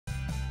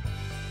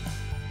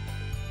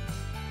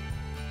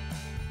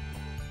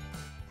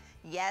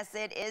Yes,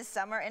 it is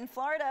summer in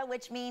Florida,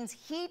 which means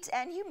heat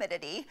and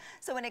humidity.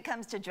 So when it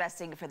comes to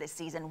dressing for this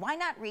season, why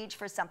not reach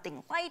for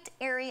something light,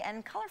 airy,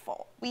 and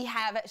colorful? We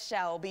have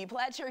Shelby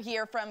Pletcher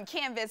here from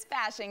Canvas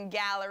Fashion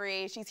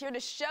Gallery. She's here to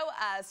show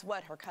us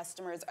what her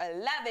customers are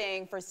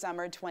loving for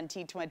summer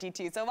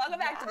 2022. So welcome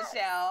back to the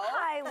show.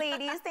 Hi,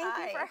 ladies. Thank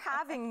you for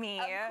having me.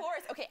 Of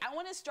course. Okay, I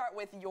want to start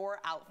with your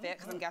outfit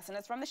because I'm guessing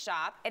it's from the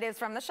shop. It is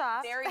from the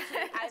shop. Very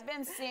cute. I've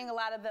been seeing a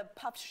lot of the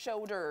puffed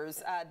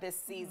shoulders this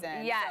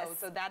season. Yes.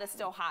 So that is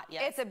still hot,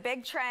 yes? It's a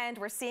big trend.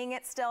 We're seeing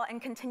it still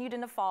and continued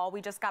in the fall.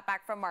 We just got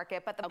back from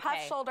market, but the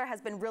puff shoulder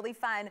has been really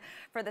fun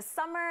for the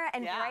summer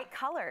and bright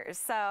colors.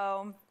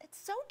 So it's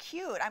so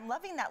cute. I'm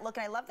loving that look,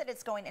 and I love that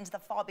it's going into the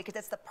fall because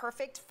it's the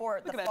perfect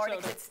for the Florida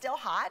because it's still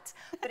hot,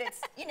 but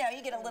it's, you know,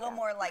 you get a little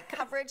more like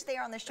coverage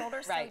there on the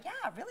shoulders. Right. So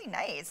yeah, really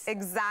nice.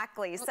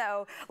 Exactly.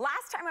 So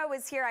last time I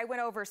was here, I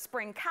went over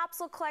spring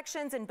capsule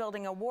collections and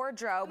building a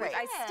wardrobe, which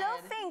I still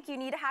think you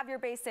need to have your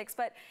basics,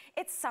 but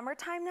it's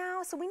summertime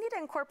now, so we need to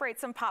incorporate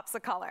some pops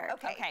of color.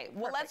 Okay,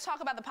 well, let's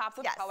talk about the pops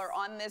of color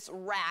on this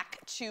rack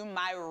to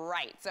my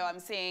right. So I'm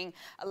seeing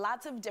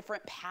lots of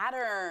different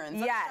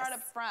patterns. Let's start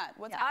up front.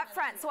 What's up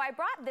front? So I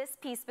brought this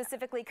piece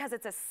specifically because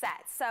it's a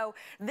set. So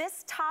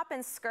this top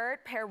and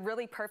skirt pair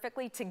really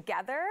perfectly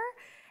together,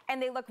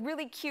 and they look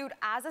really cute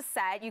as a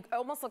set. You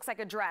almost looks like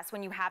a dress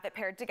when you have it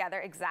paired together,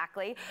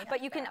 exactly.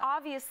 But you can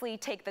obviously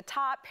take the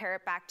top, pair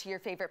it back to your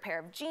favorite pair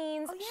of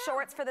jeans,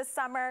 shorts for the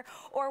summer,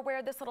 or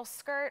wear this little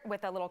skirt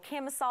with a little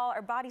camisole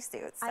or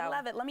bodysuit. So I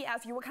love it. Let me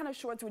ask you, what kind of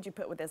shorts would you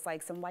put with this?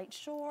 Like some white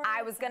shorts?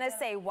 I was gonna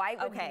say white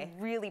would be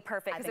really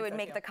perfect because it would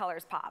make the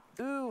colors pop.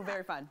 Ooh,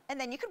 very fun.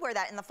 And then you could wear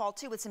that in the fall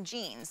too with some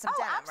jeans, some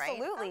denim,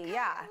 absolutely, right?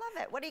 yeah. I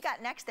love it. What do you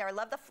got next there? I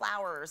love the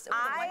flowers.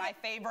 My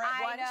favorite.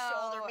 One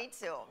shoulder, me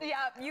too.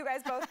 Yeah, you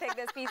guys both picked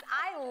this piece.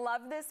 I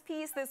love this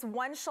piece, this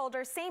one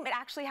shoulder, same, it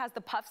actually has the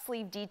puff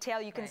sleeve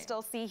detail you can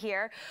still see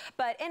here,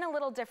 but in a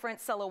little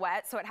different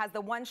silhouette. So it has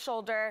the one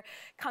shoulder,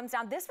 comes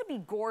down. This would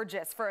be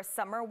gorgeous for a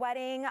summer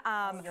wedding.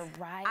 You're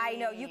right. I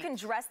know, you can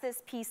dress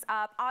this piece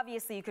up.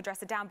 Obviously, you could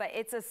dress it down, but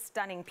it's a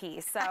stunning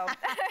piece, so.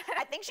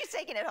 I think she's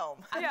taking it home.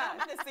 I'm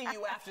going to see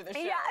you after the show.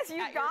 Yes, you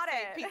got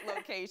it. At your St. Pete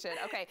location.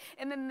 Okay,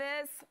 and then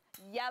this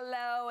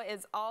yellow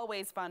is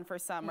always fun for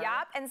summer.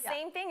 Yep, and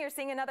same thing, you're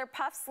seeing another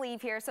puff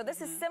sleeve here. So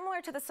this is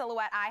similar to the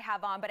silhouette I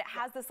have on, but it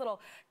has this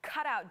little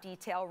cutout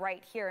detail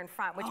right here in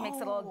front, which makes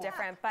it a little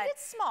different. But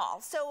it's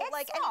small, so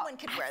like anyone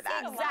could wear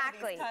that.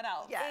 Exactly.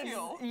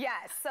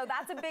 Yes, so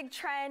that's a big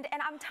trend.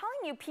 And I'm telling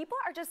you, people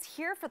are just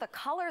here for the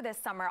color this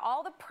summer.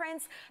 All the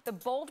prints, the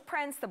bold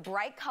prints, the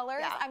bright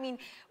colors. I mean,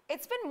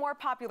 it's been more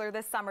popular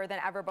this summer than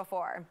ever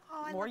before.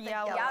 More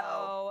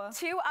yellow. Yep.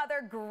 Two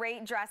other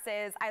great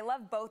dresses. I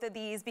love both of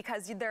these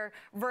because they're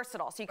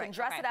versatile. So you can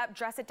dress it up,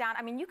 dress it down.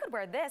 I mean, you could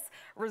wear this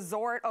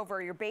resort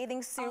over your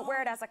bathing suit,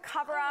 wear it as a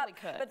cover-up,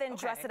 but then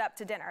dress it up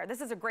to dinner.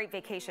 This is a great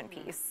vacation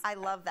piece. I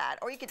love that.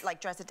 Or you could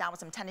like dress it down with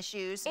some tennis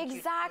shoes.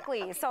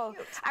 Exactly. So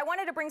I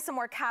wanted to bring some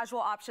more casual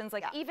options,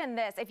 like even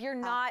this. If you're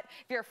not,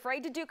 if you're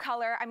afraid to do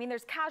color, I mean,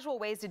 there's casual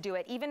ways to do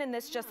it. Even in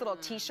this just little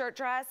t-shirt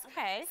dress.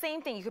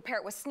 Same thing. You could pair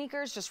it with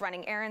sneakers, just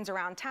running errands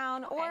around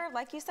town, or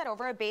like you said,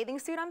 over a bathing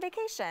suit on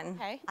vacation.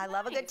 I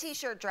love a good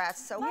t-shirt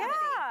dress. So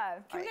yeah.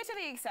 Can we get to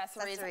the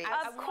accessories? Of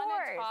I want course.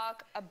 to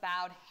talk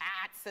about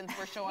hats since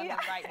we're showing them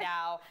right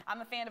now.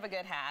 I'm a fan of a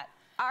good hat.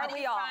 Are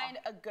we all? Find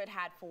a good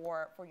hat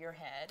for your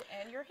head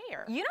and your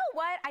hair. You know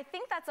what? I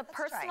think that's a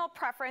personal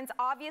preference.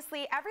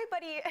 Obviously,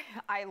 everybody,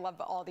 I love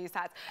all these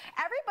hats.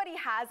 Everybody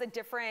has a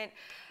different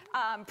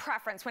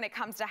preference when it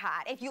comes to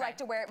hat. If you like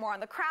to wear it more on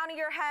the crown of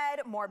your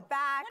head, more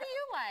back. What do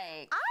you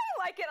like?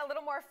 I like it a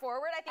little more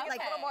forward. I think it's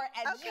a little more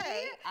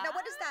edgy. Now,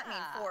 what does that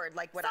mean, forward?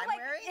 Like what I'm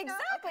wearing?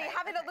 Exactly.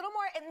 Have it a little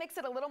more, it makes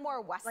it a little more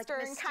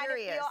Western kind of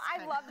feel.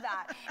 I love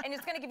that. And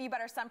it's going to give you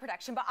better sun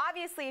protection. But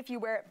obviously, if you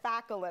wear it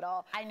back a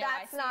little,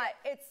 that's not,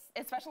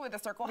 especially with the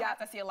circle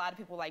hats, I see a lot of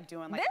people like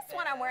doing like this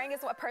one I'm wearing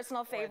is a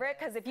personal favorite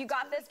because if you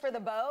got this for the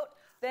boat,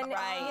 then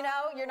you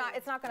know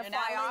it's not going to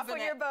fly off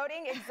when you're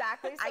boating.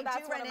 Exactly. So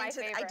that's one of my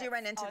favorites. I do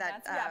run into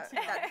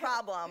that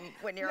problem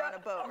when you're on a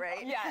boat,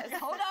 right? Yes.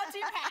 Hold on to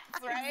your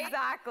hats, right?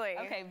 Exactly.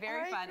 Okay,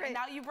 very fun. And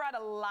now you brought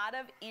a lot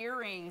of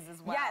earrings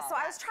as well. Yeah. So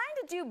I was trying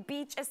to do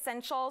beach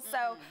essentials.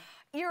 So.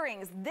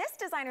 Earrings. This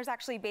designer is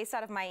actually based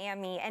out of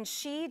Miami, and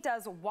she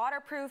does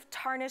waterproof,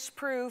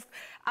 tarnish-proof,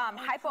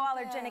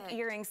 hypoallergenic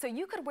earrings. So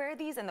you could wear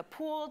these in the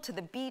pool, to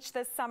the beach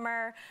this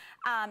summer.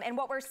 And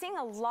what we're seeing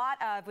a lot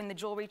of in the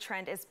jewelry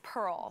trend is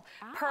pearl.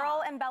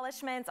 Pearl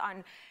embellishments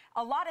on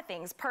a lot of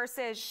things,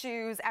 purses,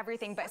 shoes,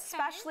 everything, but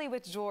especially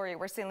with jewelry,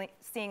 we're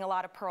seeing a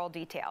lot of pearl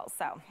details.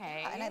 So.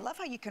 And I love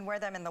how you can wear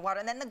them in the water.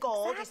 And then the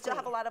gold, you still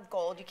have a lot of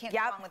gold. You can't go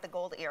wrong with the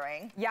gold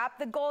earring. Yep,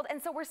 the gold.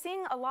 And so we're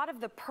seeing a lot of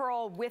the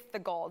pearl with the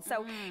gold.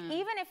 So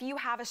even if you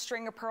have a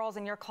string of pearls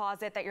in your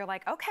closet that you're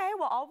like, okay,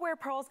 well, I'll wear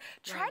pearls,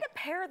 try to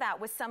pair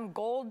that with some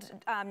gold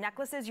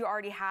necklaces you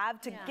already have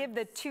to give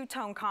the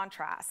two-tone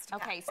contrast.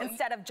 Okay, so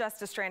instead of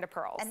just a strand of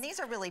pearls. And these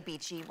are really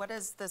beachy. What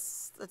is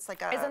this? It's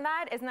like a... Isn't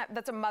that,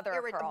 that's a mother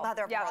of pearl.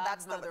 Mother of pearl,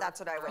 that's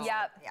what I was.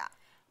 Yep. Yeah.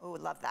 Oh,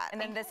 love that.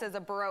 And then this is a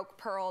Baroque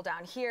pearl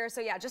down here.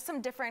 So yeah, just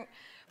some different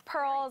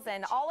pearls,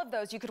 and all of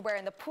those you could wear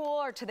in the pool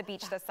or to the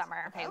beach this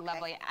summer. Okay,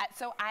 lovely.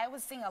 So I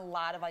was seeing a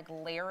lot of like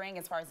layering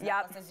as far as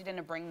necklaces. You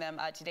didn't bring them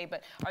today,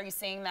 but are you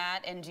seeing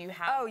that? And do you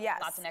have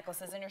lots of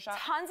necklaces in your shop?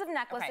 Tons of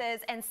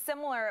necklaces, and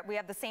similar, we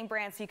have the same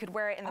brand, so you could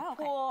wear it in the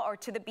pool or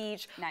to the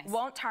beach. Nice.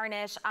 Won't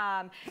tarnish.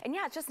 And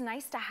yeah, it's just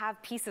nice to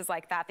have pieces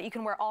like that you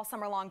can wear all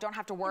summer long, don't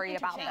have to worry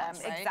about them.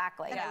 Right?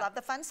 Exactly. And I love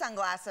the fun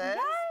sunglasses.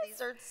 Yes. These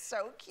are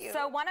so cute.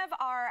 So one of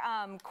our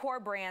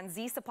core brands,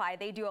 Z Supply,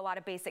 they do a lot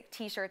of basic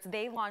t-shirts.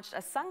 They launched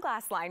a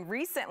sunglass line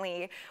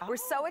recently. We're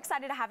so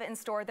excited to have it in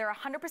store. They're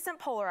 100%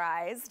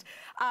 polarized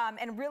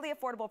and really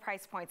affordable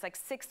price points, like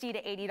 $60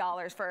 to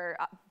 $80 for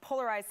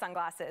polarized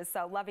sunglasses.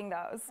 So loving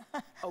those.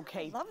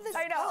 Okay. Love this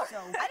I know. color.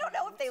 I don't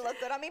know if they look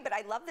good on me, but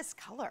I love this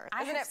color.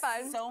 Isn't it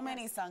fun? So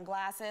many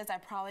sunglasses. I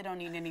probably don't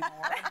need any more,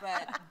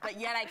 but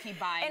yet I keep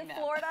buying them. In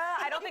Florida,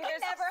 I don't think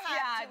there's never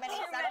have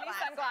too many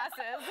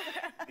sunglasses.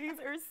 These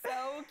are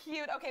so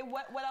cute. Okay,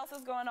 what else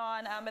is going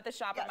on at the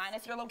shop? Remind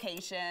us your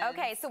location.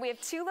 Okay, so we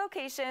have 2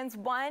 locations,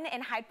 one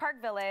in Hyde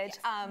Park Village,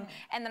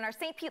 and then our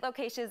St. Pete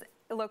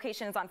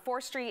location is on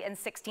 4th Street and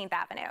 16th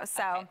Avenue.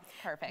 So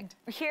perfect.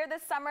 Here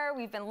this summer,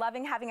 we've been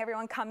loving having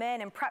everyone come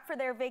in and prep for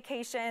their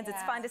vacations.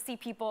 It's fun to see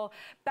people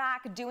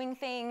back doing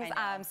things.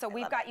 So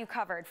we've got you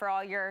covered for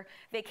all your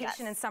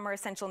vacation and summer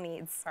essential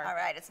needs. All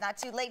right, it's not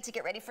too late to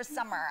get ready for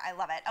summer. I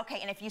love it. Okay,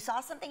 and if you saw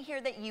something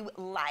here that you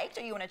liked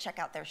or you want to check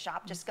out their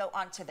shop, just go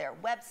onto their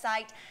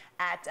website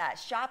at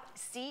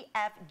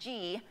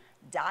shopcfg.com.